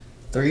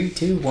Three,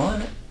 two,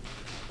 one.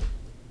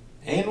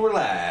 And we're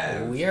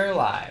live. We are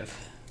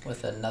live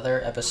with another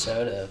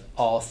episode of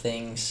All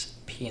Things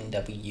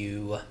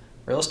P&W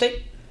Real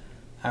Estate.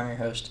 I'm your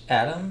host,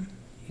 Adam,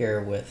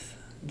 here with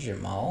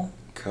Jamal.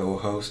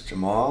 Co-host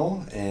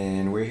Jamal,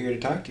 and we're here to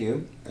talk to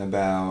you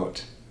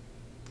about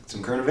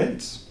some current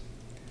events.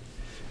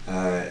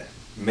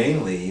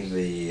 Mainly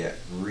the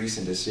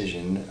recent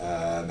decision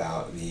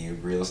about the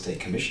real estate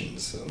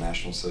commissions. So the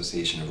National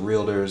Association of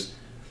Realtors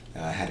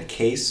had a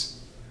case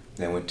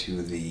that went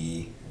to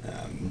the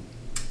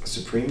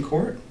Supreme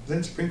Court. Was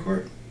that Supreme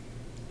Court?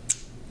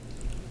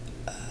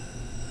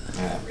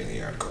 I'm reading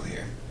the article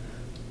here.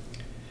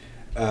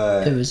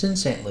 It was in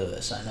St.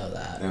 Louis, I know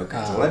that. Okay,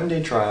 it's an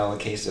 11-day trial, a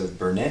case of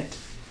Burnett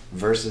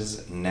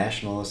versus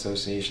National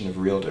Association of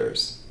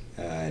Realtors.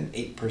 An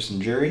 8-person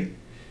jury.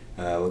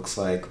 Looks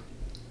like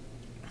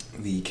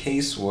the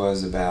case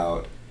was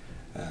about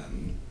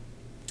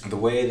the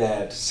way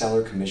that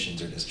seller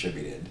commissions are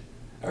distributed,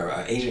 or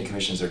agent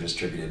commissions are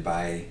distributed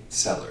by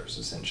sellers,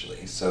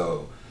 essentially.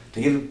 So,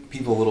 to give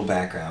people a little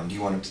background, do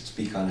you want to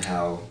speak on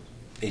how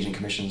agent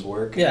commissions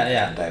work?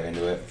 Yeah. Dive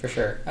into it? For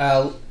sure.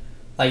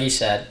 Like you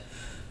said,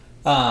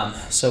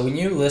 so when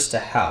you list a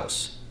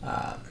house,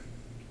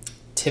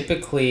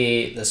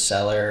 typically the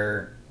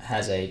seller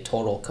has a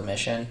total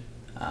commission.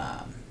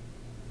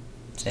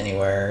 It's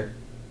anywhere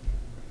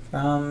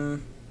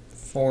from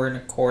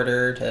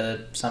 4.25%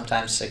 to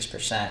sometimes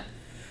 6%.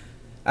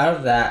 Out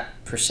of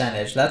that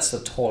percentage, that's the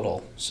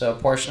total. So a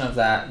portion of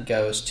that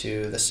goes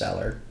to the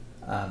seller,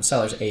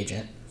 seller's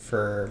agent,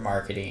 for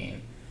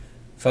marketing,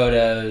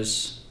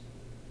 photos,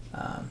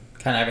 kind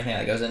of everything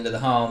that goes into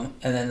the home,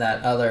 and then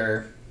that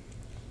other,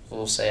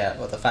 we'll say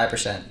with a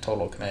 5%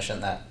 total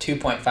commission, that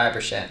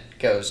 2.5%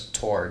 goes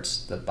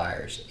towards the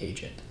buyer's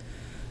agent.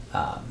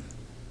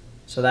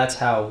 So that's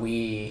how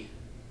we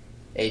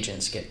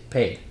agents get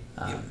paid.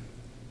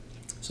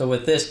 So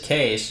with this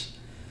case,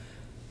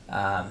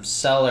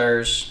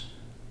 sellers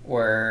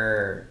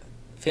were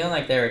feeling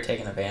like they were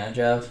taken advantage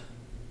of,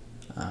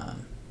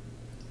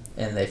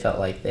 and they felt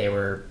like they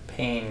were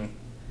paying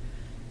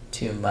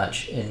too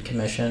much in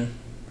commission,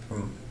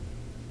 from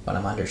what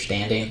I'm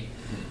understanding.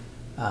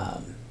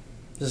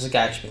 This is a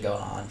guy that's been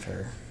going on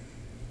for,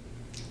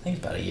 I think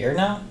it's about a year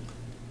now.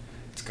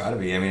 It's got to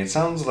be. I mean, it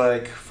sounds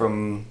like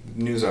from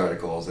news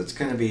articles, it's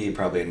going to be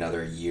probably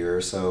another year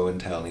or so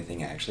until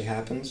anything actually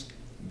happens.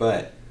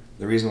 But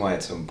the reason why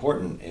it's so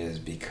important is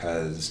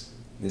because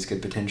this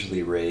could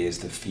potentially raise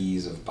the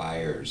fees of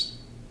buyers.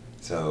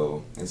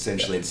 So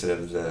essentially, instead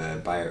of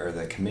the buyer or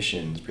the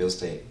commissions, real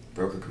estate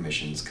broker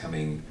commissions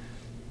coming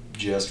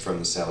just from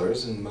the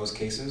sellers in most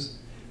cases,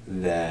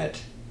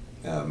 that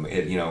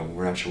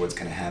we're not sure what's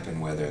going to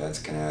happen. Whether that's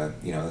going to,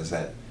 is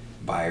that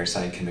buyer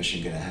side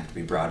commission going to have to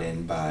be brought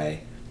in by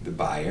the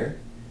buyer?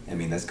 I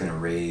mean, that's going to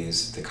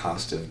raise the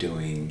cost of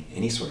doing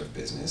any sort of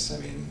business. I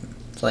mean,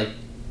 it's like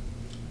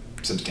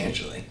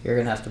substantially. You're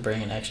going to have to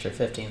bring an extra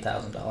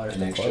 $15,000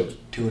 an extra close.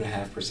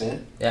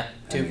 2.5%. Yeah,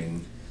 I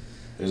mean,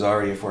 there's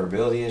already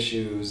affordability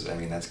issues. I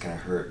mean, that's going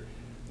to hurt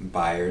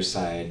buyer's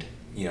side,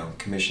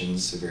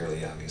 commissions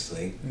severely,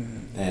 obviously.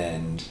 Mm-hmm.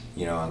 And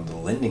on the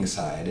lending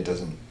side, it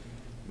doesn't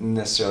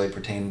necessarily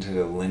pertain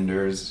to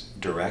lenders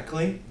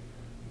directly,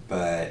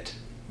 but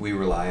we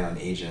rely on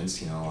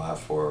agents, a lot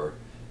for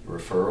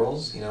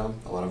referrals.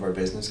 A lot of our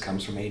business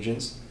comes from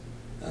agents.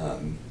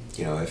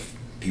 If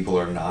people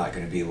are not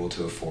going to be able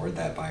to afford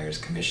that buyer's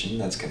commission,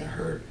 that's going to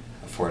hurt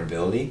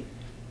affordability.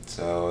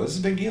 So this is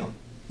a big deal.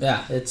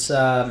 Yeah, it's,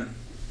 I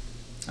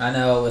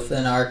know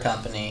within our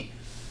company,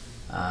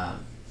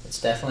 it's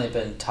definitely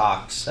been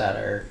talks at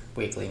our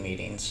weekly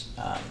meetings.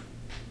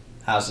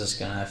 How's this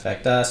going to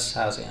affect us?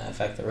 How's it going to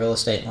affect the real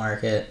estate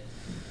market?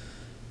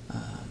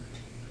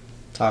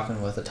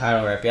 Talking with the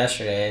title rep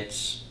yesterday,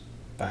 it's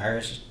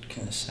buyers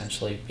can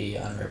essentially be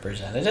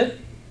unrepresented.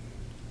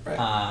 Right.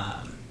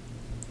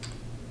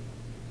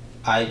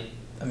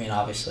 I mean,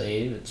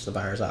 obviously, it's the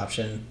buyer's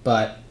option,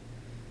 but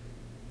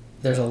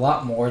there's a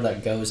lot more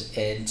that goes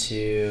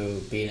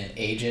into being an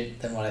agent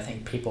than what I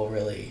think people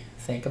really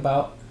think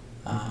about.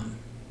 I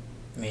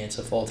mean, it's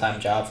a full-time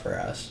job for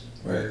us.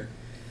 We're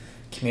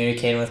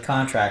communicating with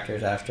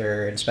contractors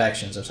after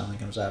inspections if something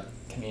comes up,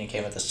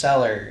 communicating with the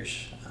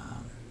sellers,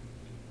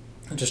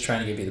 just trying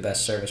to give you the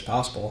best service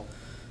possible.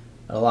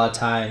 But a lot of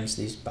times,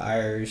 these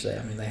buyers,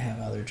 they have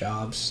other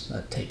jobs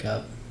that take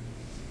up,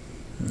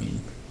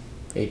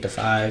 8 to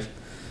 5.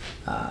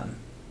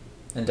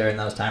 And during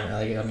those times,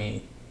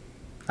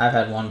 I've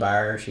had one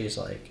buyer, she's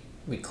like,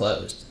 we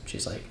closed.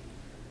 She's like,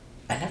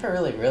 I never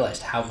really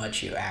realized how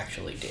much you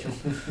actually do.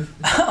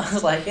 I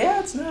was like, yeah,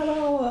 it's not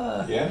all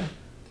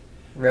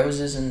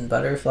roses and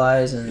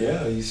butterflies. And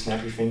yeah, you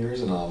snap your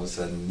fingers and all of a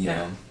sudden,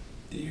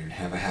 you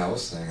have a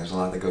house, and there's a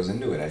lot that goes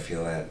into it. I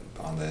feel that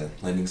on the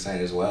lending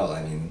side as well.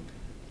 I mean,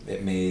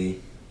 it may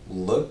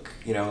look,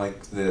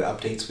 like the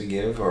updates we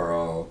give are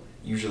all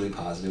usually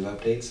positive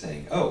updates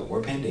saying, oh,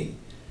 we're pending,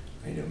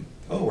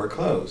 oh, we're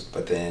closed.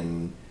 But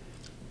then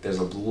there's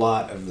a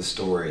lot of the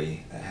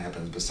story that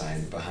happens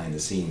behind the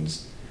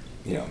scenes,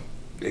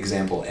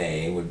 example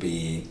A would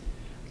be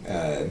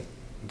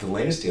the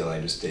latest deal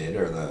I just did,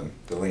 or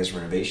the latest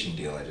renovation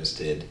deal I just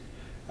did.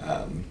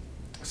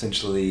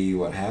 Essentially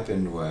what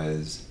happened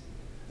was,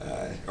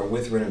 or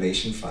with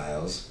renovation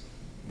files,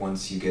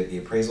 once you get the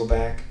appraisal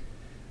back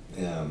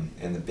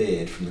and the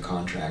bid from the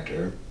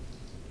contractor,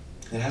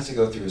 it has to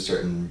go through a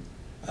certain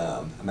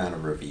amount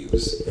of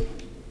reviews.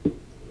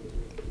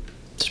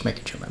 Just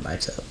making sure my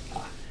mic's up.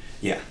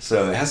 Yeah,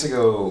 so it has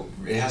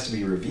to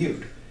be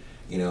reviewed.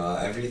 You know,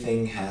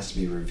 everything has to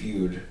be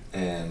reviewed,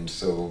 and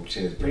so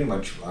pretty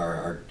much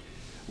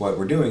what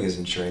we're doing is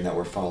ensuring that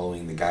we're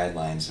following the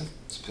guidelines of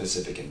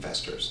specific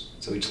investors.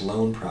 So each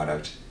loan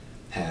product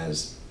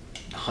has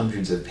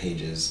hundreds of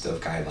pages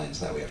of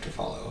guidelines that we have to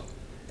follow.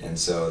 And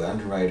so the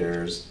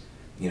underwriters,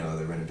 you know,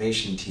 the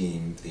renovation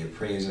team, the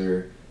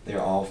appraiser,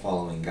 they're all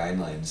following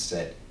guidelines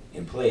set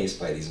in place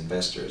by these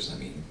investors. I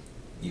mean,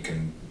 you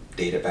can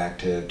date it back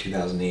to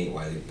 2008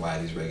 why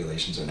these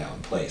regulations are now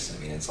in place. I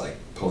mean, it's like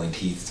pulling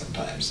teeth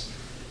sometimes,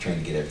 trying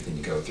to get everything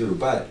to go through.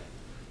 But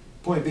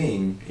point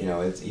being, you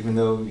know, it's even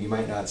though you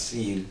might not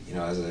see, you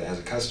know, as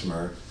a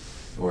customer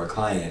or a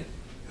client,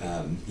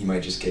 you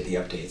might just get the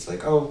updates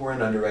like, oh, we're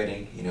in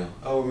underwriting, you know,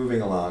 oh, we're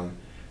moving along.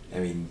 I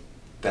mean,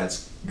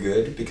 that's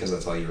good because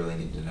that's all you really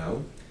need to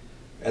know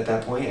at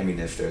that point. I mean,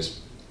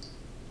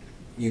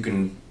 you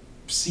can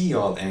see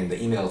all, I mean,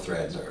 the email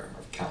threads are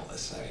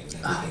countless. I mean,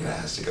 everything that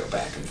has to go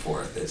back and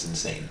forth, it's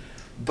insane.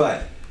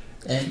 But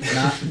and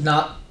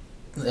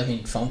I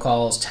mean, phone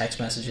calls, text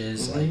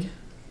messages, like,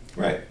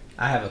 right.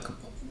 I have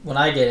when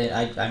I get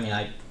it, I mean,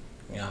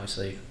 you know,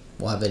 obviously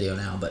we'll have video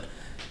now, but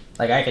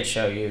like I could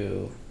show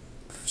you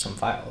some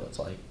file that's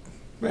like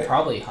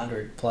probably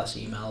 100 plus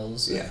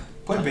emails. Yeah.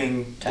 Point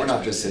being, we're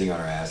not just sitting on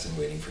our ass and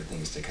waiting for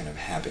things to kind of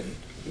happen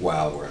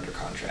while we're under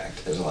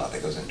contract. There's a lot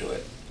that goes into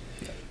it.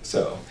 Yeah.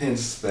 So,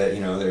 hence that,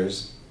 you know,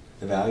 there's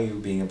the value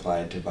being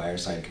applied to buyer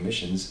side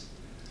commissions.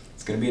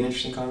 It's going to be an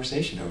interesting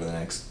conversation over the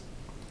next,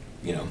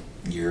 you know,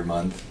 year,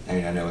 month. I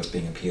mean, I know it's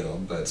being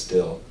appealed, but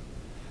still,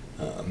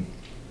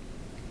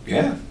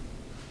 yeah.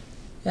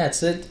 Yeah,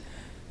 it'll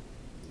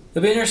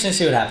be interesting to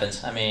see what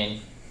happens. I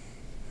mean,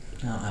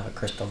 I don't have a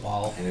crystal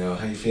ball. I know.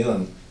 How you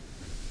feeling?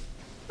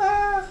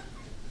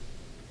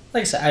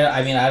 Like I said,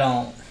 I mean,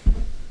 I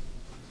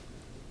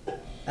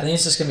think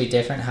it's just going to be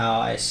different how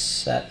I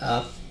set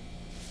up,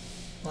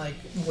 like,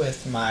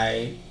 with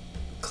my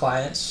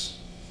clients,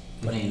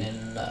 putting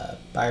in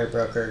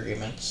buyer-broker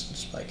agreements.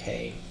 It's like,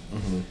 hey,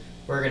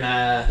 we're going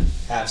to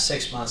have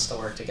 6 months to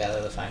work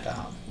together to find a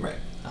home. Right.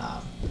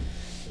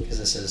 Because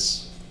this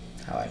is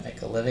how I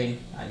make a living.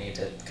 I need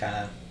to kind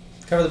of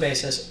cover the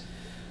basis,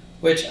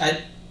 which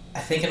I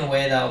think in a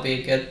way that'll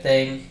be a good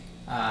thing.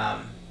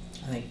 I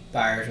think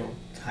buyers will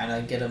kind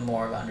of get a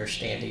more of an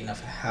understanding of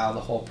how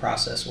the whole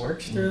process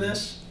works through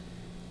this,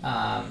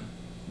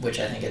 which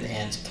I think in the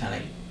end kind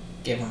of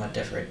give them a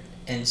different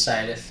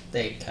insight if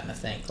they kind of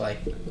think like,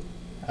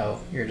 oh,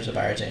 you're just a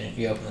buyer's agent,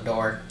 you open the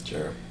door.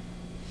 Sure.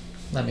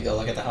 Let me go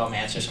look at the home,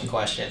 answer some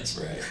questions.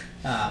 Right.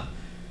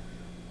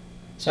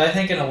 So I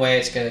think in a way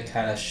it's going to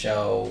kind of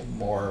show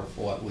more of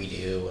what we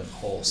do and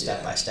whole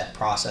step-by-step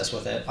process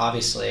with it.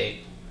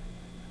 Obviously,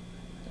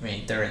 I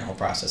mean, during the whole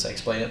process I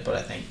explain it, but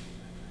I think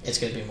it's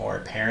going to be more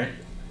apparent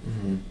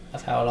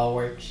of how it all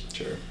works.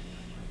 Sure.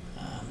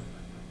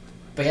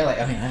 But yeah, like,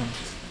 I mean,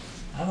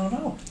 I don't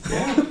know.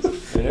 Yeah,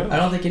 I know. I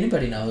don't think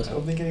anybody knows. I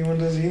don't think anyone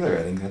does either.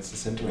 I think that's the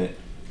sentiment.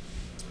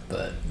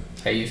 But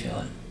how are you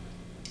feeling?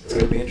 It's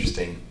going to be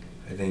interesting.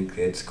 I think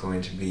it's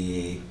going to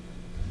be,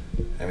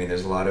 I mean,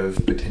 there's a lot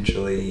of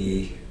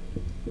potentially,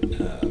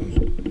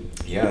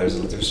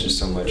 there's just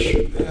so much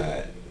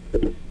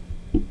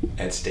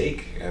at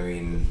stake. I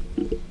mean,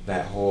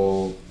 that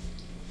whole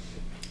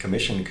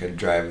commission could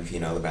drive, you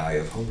know, the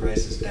value of home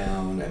prices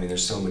down. I mean,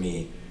 there's so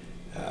many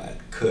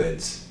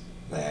coulds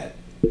that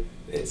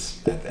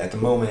it's, at the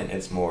moment,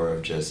 it's more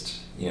of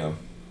just, you know,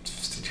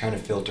 to kind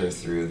of filter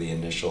through the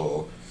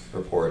initial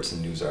reports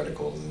and news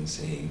articles and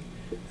seeing,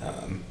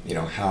 you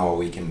know, how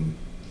we can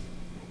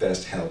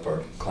best help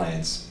our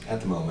clients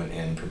at the moment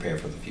and prepare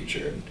for the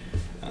future. And,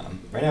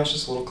 right now it's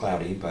just a little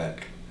cloudy, but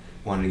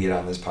wanted to get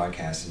on this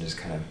podcast and just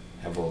kind of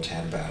have a little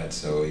chat about it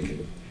so we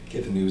could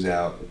get the news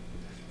out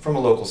from a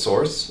local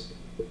source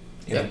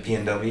in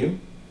PNW.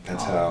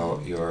 That's how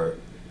your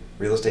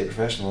real estate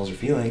professionals are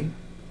feeling.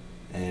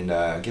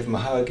 And give them a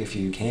hug if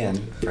you can,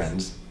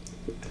 friends.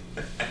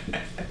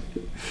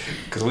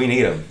 Because we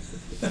need them.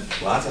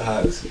 Lots of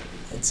hugs.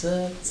 It's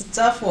a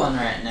tough one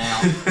right now.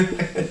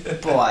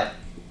 But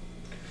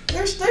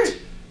there's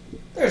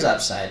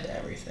upside to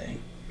everything.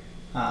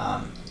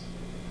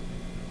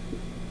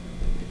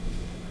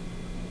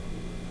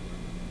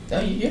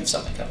 You have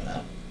something coming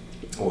up.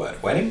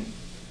 What, wedding?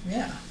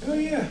 Yeah. Oh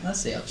yeah.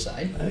 That's the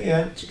upside. Oh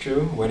yeah, it's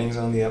true. Wedding's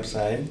on the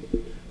upside.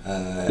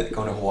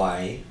 Going to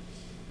Hawaii.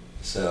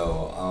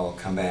 So I'll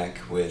come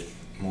back with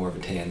more of a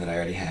tan than I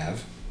already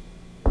have.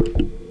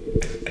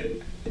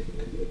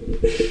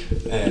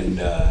 And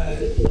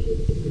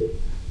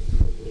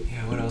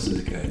what else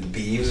is good?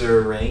 Beeves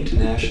are ranked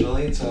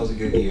nationally. It's always a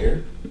good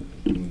year.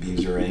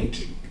 Beeves are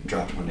ranked.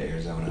 dropped one to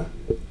Arizona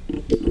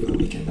over the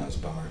weekend. That was a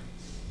bummer.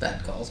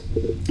 Bad calls.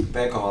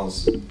 Bad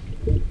calls. I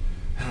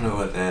don't know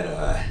what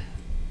that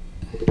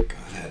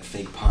that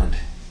fake punt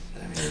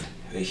that I made.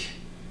 Eesh.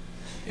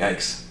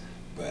 Yikes.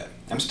 But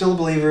I'm still a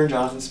believer in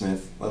Jonathan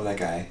Smith. Love that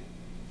guy.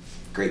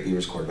 Great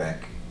Beavers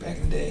quarterback back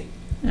in the day.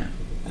 Yeah.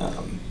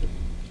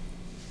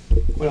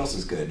 What else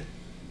is good?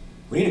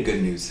 We need a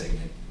good news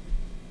segment.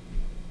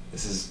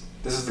 This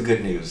is the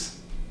good news.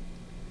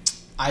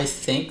 I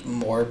think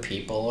more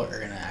people are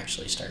going to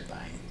actually start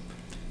buying.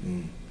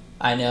 Mm.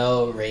 I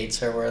know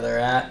rates are where they're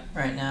at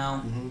right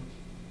now, Mm-hmm.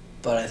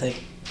 but I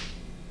think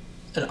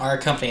in our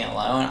company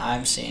alone,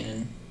 I'm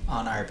seeing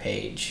on our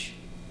page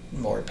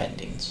more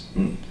pendings.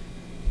 Mm.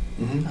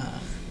 Mm-hmm.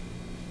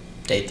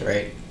 Date the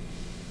rate.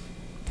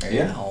 Or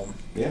Yeah. at home.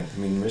 Yeah, I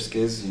mean, risk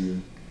is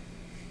you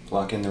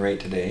lock in the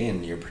rate today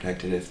and you're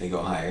protected if they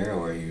go higher,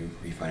 or you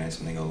refinance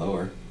when they go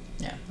lower.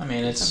 Yeah, I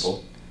mean, it's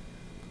simple.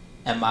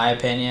 In my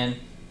opinion,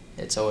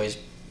 it's always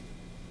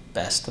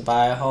best to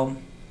buy a home.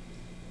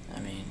 I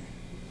mean,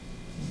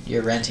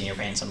 you're renting, you're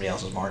paying somebody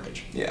else's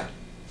mortgage. Yeah.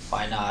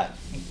 Why not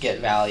get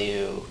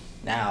value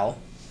now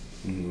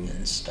Mm-hmm.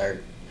 and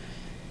start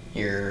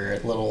your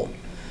little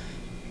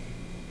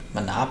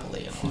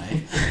monopoly in a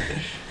way?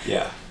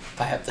 Yeah.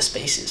 Buy up the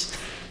spaces.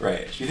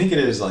 Right. You think it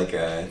is like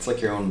it's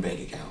like your own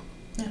bank account.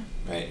 Yeah.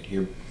 Right.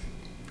 You're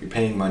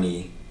paying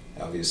money.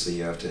 Obviously,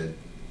 you have to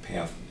pay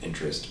off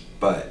interest,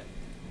 but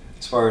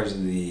as far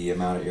as the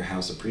amount of your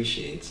house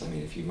appreciates, I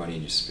mean, if you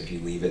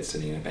leave it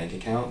sitting in a bank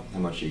account, how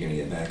much are you going to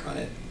get back on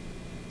it?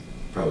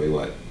 Probably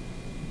what,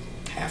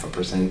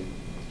 0.5%?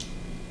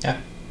 Yeah.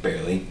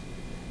 Barely.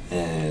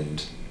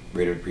 And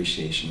rate of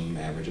appreciation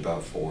average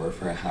about 4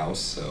 for a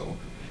house. So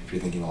if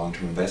you're thinking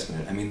long-term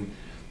investment, I mean,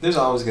 there's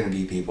always going to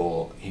be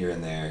people here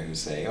and there who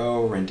say,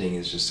 oh, renting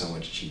is just so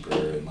much cheaper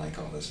and like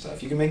all this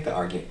stuff. You can make the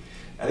argument.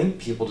 I think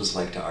people just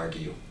like to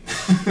argue.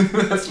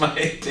 That's my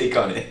take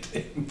on it.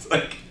 It's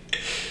like,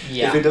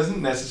 Yeah. if it doesn't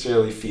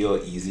necessarily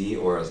feel easy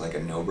or as like a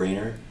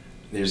no-brainer,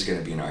 there's going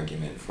to be an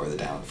argument for the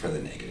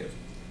negative.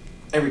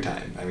 Every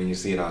time. I mean, you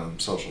see it on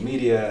social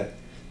media.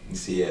 You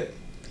see it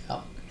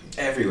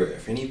everywhere.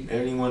 If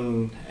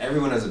everyone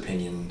has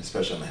opinion,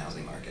 especially on the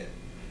housing market.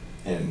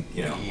 And,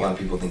 a lot of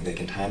people think they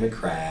can time a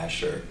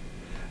crash or,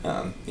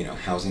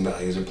 housing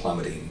values are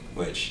plummeting,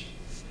 which,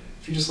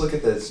 if you just look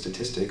at the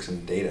statistics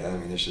and data, I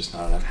mean, there's just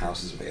not enough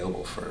houses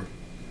available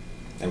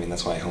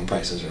that's why home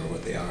prices are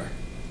what they are.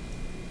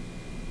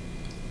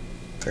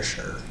 For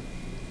sure.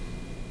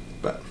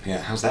 But, yeah,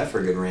 how's that for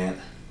a good rant?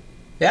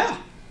 Yeah.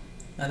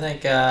 I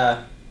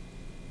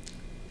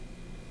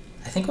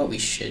think what we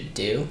should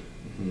do,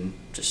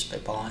 just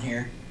spitballing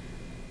here,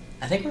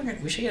 I think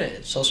we should get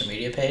a social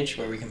media page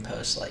where we can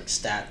post like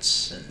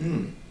stats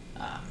and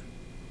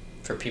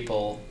for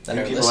people that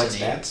are people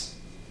listening. like stats?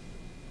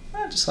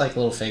 Just like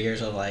little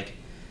figures of like,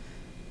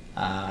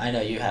 I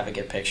know you have a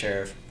good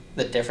picture of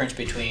the difference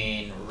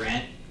between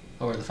rent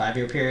over the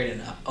 5-year period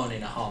and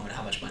owning a home and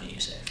how much money you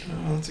save.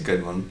 Oh, that's a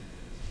good one.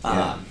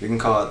 Yeah, we can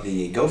call it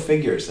the Go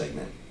Figure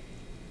segment.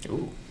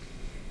 Ooh.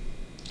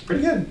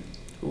 Pretty good.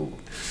 Ooh.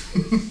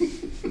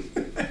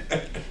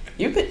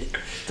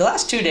 The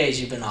last 2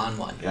 days you've been on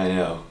one. Yeah, I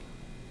know.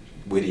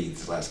 Witty,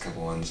 the last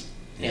couple ones.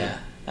 Yeah.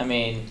 I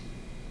mean,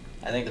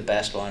 I think the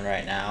best one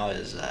right now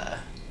is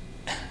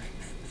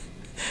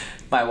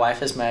my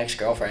wife is my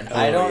ex-girlfriend. Oh,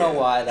 I don't know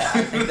why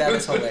I think that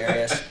is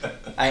hilarious.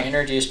 I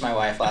introduced my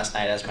wife last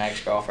night as my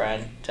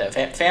ex-girlfriend to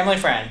family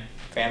friend,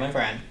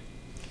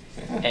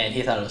 Yeah. and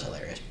he thought it was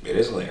hilarious. It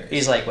is hilarious.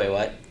 He's like, wait,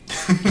 what?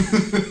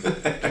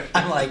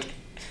 I'm like,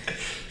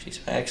 she's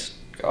my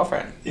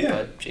ex-girlfriend,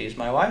 but she's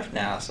my wife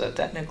now, so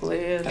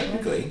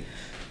technically...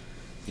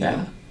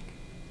 Yeah.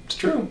 It's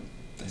true.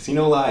 I see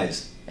no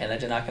lies. And I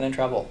did not get in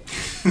trouble.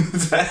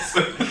 That's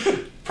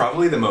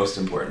probably the most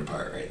important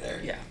part right there.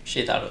 Yeah,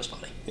 she thought it was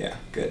funny. Yeah,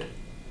 good.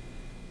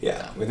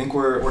 Yeah, we think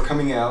we're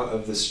coming out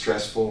of the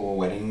stressful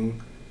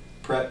wedding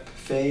prep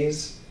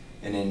phase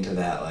and into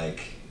that,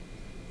 like,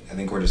 I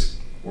think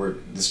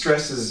the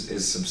stress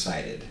is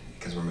subsided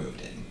because we're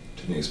moved in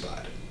to the new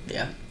spot.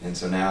 Yeah. And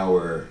so now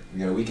we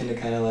got a weekend to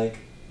kind of like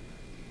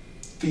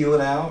feel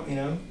it out,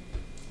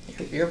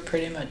 You're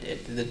pretty much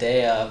the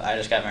day of. I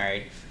just got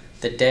married.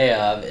 The day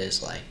of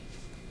is like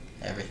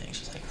everything's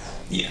just like.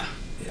 Yeah,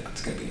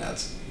 it's gonna be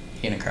nuts.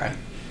 You gonna cry?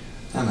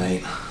 I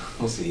might.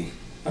 We'll see.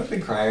 I'm a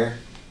big crier,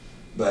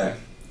 but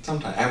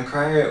sometimes I'm a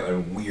crier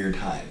at weird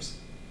times,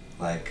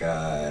 like.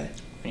 When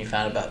you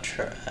found out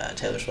about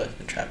Taylor Swift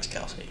and Travis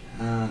Kelce.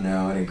 Oh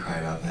no, I didn't cry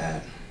about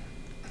that.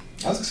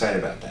 I was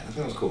excited about that. I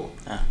thought it was cool.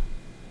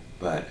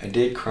 But I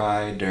did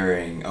cry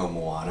during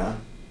Moana.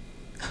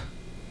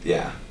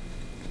 Yeah.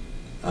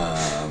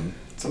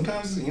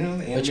 Sometimes the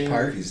animated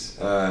movies.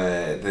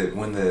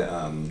 When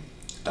the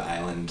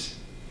island,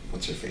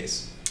 what's her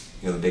face?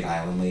 The big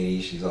island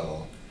lady. She's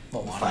all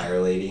Moana.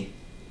 fire lady.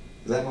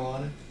 Is that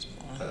Moana? It's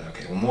Moana.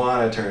 Okay. Well,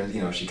 Moana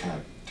turns. She kind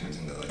of turns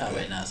into like. Oh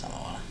wait, no, it's not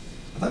Moana.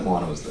 I thought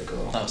Moana was the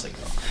girl. That was the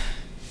girl.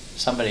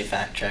 Somebody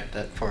fact checked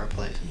it for her,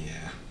 please.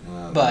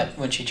 Yeah. But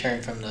when she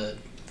turned from the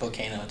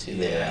volcano to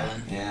the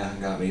island. Yeah,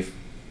 got me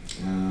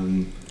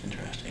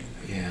Interesting.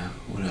 Yeah.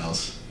 What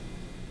else?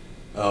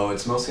 Oh,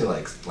 it's mostly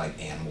like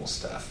animal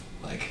stuff.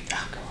 Like.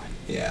 Oh God.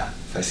 Yeah.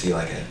 If I see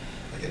like a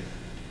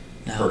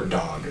No. hurt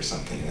dog or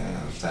something,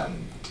 that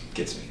one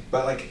gets me.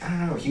 But like I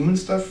don't know, human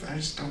stuff, I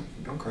just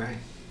don't cry.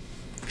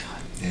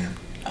 God. Yeah.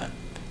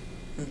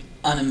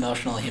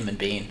 Unemotional human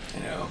being.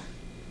 I know.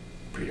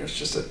 Pretty much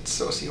just a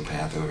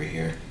sociopath over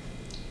here.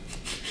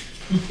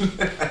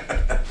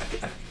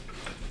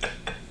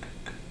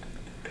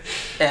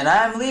 And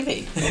I'm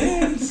leaving.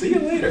 And see you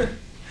later.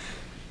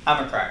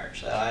 I'm a crier,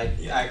 so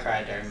I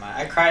cried during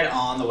I cried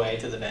on the way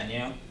to the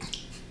venue.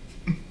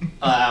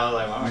 I was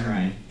like, why am I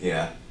crying?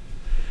 Yeah.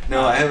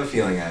 No, I have a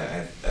feeling I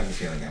have a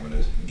feeling I'm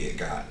gonna get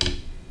got.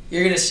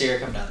 You're gonna see her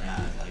come down the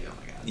aisle and be like, oh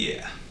my God.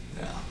 Yeah.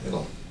 No,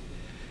 it'll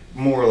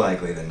more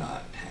likely than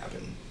not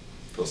happen.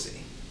 We'll see.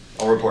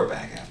 I'll report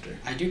back after.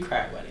 I do cry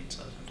at weddings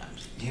though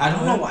sometimes. You I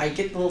don't know what? why I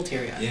get a little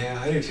teary eyed. Yeah,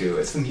 I do too.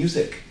 It's the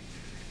music.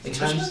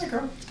 Especially when the girl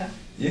comes down.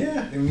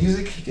 Yeah, the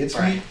music gets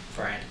me.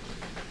 Brian.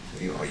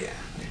 Oh yeah.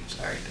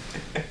 Sorry.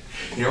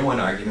 You know, one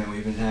argument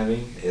we've been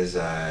having is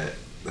the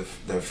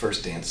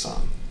first dance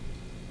song.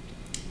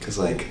 Cause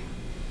like,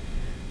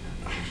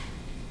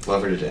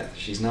 love her to death.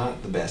 She's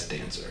not the best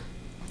dancer,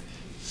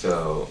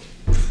 so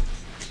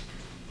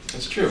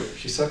it's true.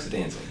 She sucks at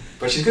dancing,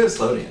 but she's good at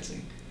slow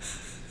dancing.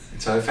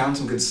 And so I found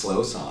some good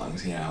slow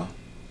songs, you know.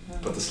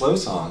 But the slow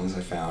songs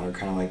I found are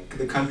kind of like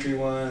the country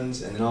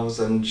ones, and then all of a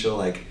sudden she'll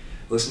like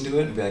listen to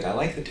it and be like, I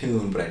like the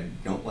tune, but I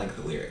don't like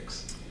the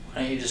lyrics.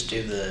 Why don't you just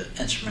do the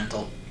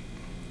instrumental?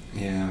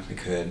 Yeah, I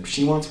could.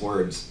 She wants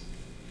words.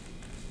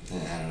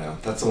 I don't know.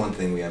 That's the one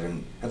thing we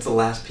haven't. That's the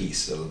last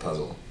piece of the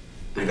puzzle.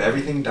 We have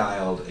everything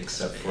dialed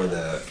except for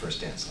the first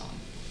dance song.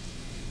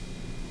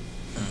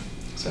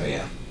 So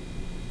yeah.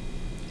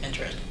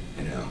 Interesting.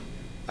 I know.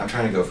 I'm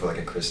trying to go for like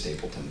a Chris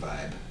Stapleton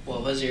vibe.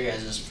 What was your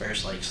guys'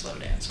 first like slow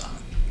dance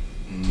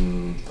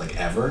song? Like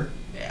ever?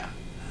 Yeah.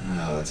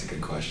 Oh, that's a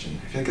good question.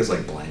 I feel like it's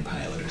like Blind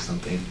Pilot or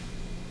something.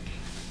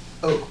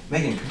 Oh,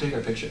 Megan, come take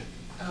our picture.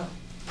 Oh.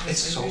 It's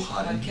so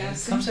hot in here.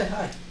 Come say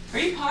hi. Are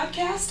you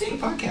podcasting?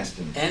 We're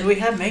podcasting. And we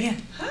have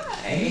Megan. Hi.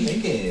 Hey,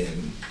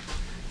 Megan.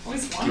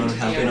 Always Do you wanted want to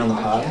to hop be in on the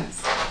pod?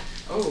 podcast.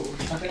 Oh,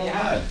 Hop in on the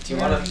yeah. pod. Do you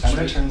want to? I'm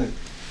gonna turn the.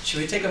 Should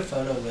we take a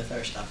photo with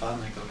our stuff on,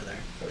 like over there?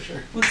 Oh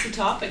sure. What's the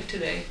topic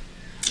today?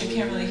 I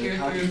can't really hear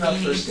Talking through about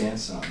beanies. first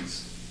dance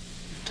songs,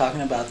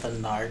 Talking about the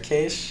NAR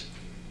case,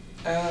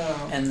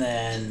 Oh. and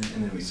then and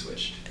then we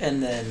switched.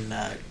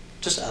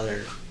 just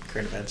other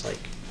current events like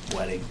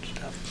wedding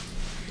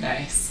stuff.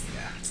 Nice.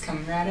 Yeah. It's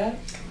coming right up.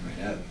 It's coming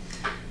right up.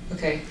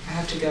 Okay, I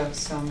have to go,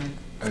 so I'm gonna...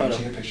 Oh, Photo.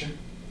 you take a picture?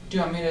 Do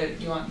you want me to...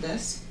 You want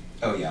this?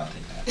 Oh yeah, I'll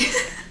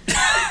take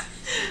that.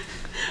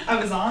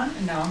 I was on,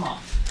 and now I'm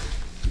off.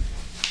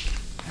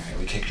 All right,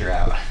 we kicked her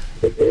out.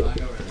 I'll go over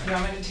Do you there.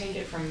 want me to take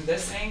it from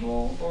this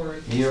angle, or...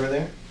 Me over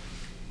there,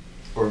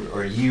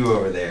 or you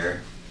over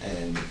there,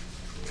 and.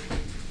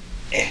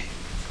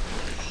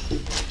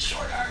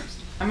 Short arms.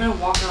 I'm gonna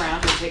walk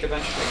around and take a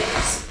bunch of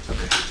pictures.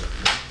 Okay.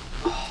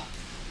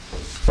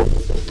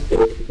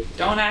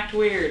 Don't act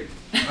weird.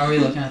 Are we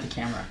looking at the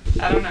camera?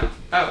 I don't know.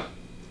 Oh.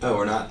 Oh,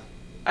 we're not.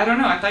 I don't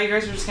know. I thought you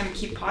guys were just gonna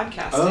keep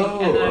podcasting, Oh,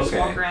 and then I just okay.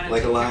 walk around and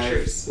Like take a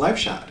pictures. live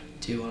shot.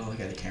 Do you want to look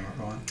at the camera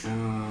for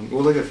one?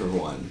 We'll look at it for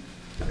one.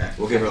 Okay.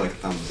 We'll give her like a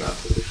thumbs up.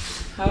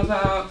 How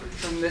about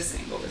from this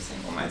angle? This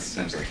angle might That be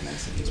seems better. like a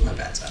nice thing. It's my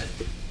bad side.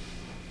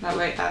 That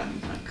way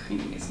Adam's not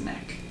cleaning his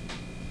neck.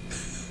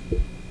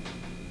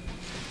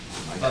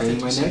 Am I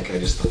craning my neck? I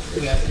just thought.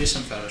 We have to do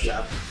some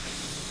Photoshop.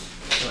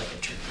 I feel like a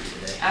trick for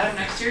you today. Adam,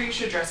 next year you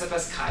should dress up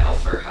as Kyle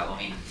for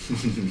Halloween.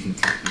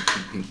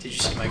 Did you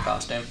see my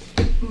costume?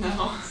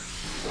 No.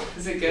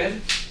 Is it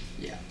good?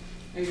 Yeah.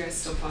 Are you guys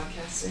still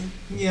podcasting?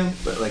 Yeah,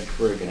 but like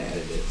we're gonna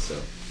edit it, so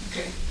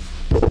Okay.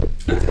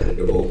 it's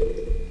editable.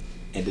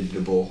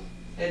 Editable.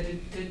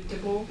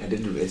 Editable?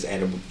 It's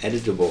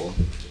editable.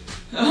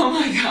 Oh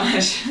my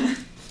gosh.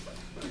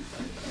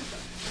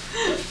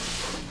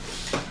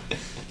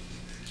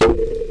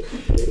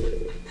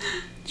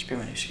 Just be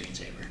my new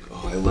screensaver.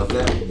 Oh, I love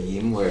that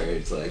meme where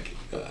it's like,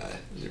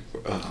 what's it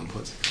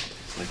called?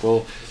 It's like,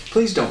 well,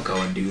 please don't go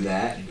and do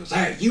that. And he goes, all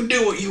right, you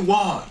do what you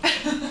want.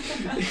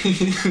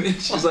 And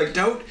she's like,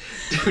 don't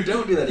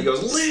do that. He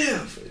goes,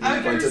 live. And he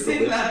I've never points at the seen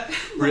live. that.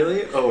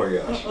 Really? Oh my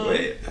gosh. Uh-uh.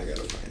 Wait, I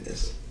gotta find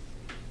this.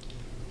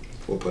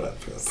 We'll put up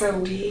for the So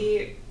podcast.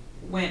 we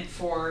went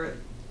for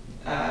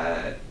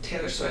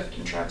Taylor Swift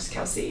and Travis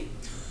Kelce.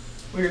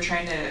 We were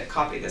trying to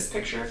copy this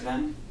picture of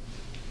them,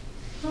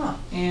 Huh.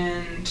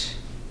 and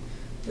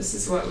this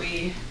is what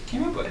we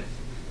came up with.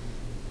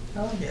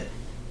 I like it.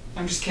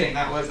 I'm just kidding,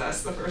 that was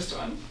us, the first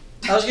one.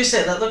 I was gonna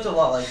say that looked a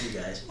lot like you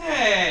guys.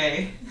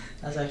 Hey!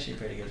 That's actually a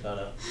pretty good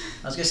photo.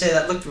 I was gonna say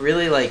that looked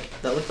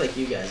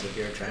you guys if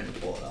you were trying to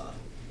pull it off.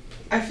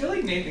 I feel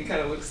like Nathan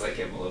kind of looks like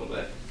him a little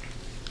bit.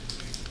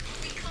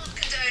 We can't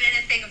condone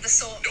anything of the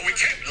sort. No, we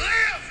can't.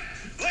 Live!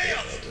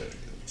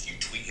 You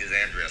tweet his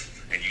address,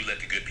 and you let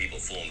the good people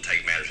Fulham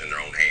take matters in their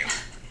own hands.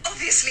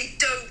 Obviously,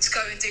 don't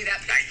go and do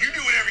that, Now, please. you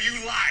do whatever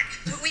you like.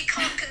 We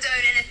can't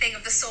condone anything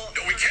of the sort.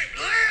 No, we can't.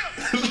 Live!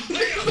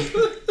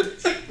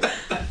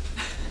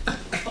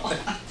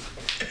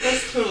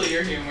 That's totally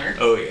your humor.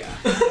 Oh yeah.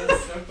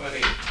 That's so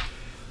funny.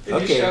 Did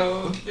Okay.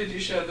 you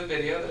show the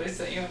video that I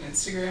sent you on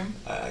Instagram?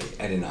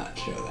 I did not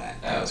show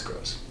that. That was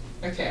gross.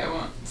 Okay, I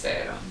won't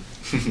say it on.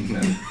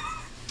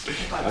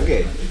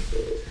 Okay.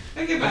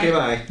 Okay, bye. Okay,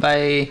 bye.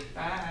 Bye.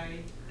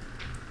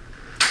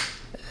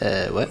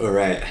 Bye. What? All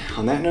right.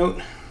 On that note, I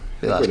We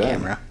think lost we're done.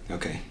 camera.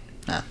 Okay.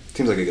 Ah.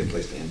 Seems like a good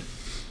place to end.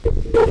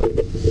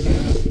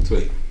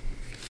 Sweet.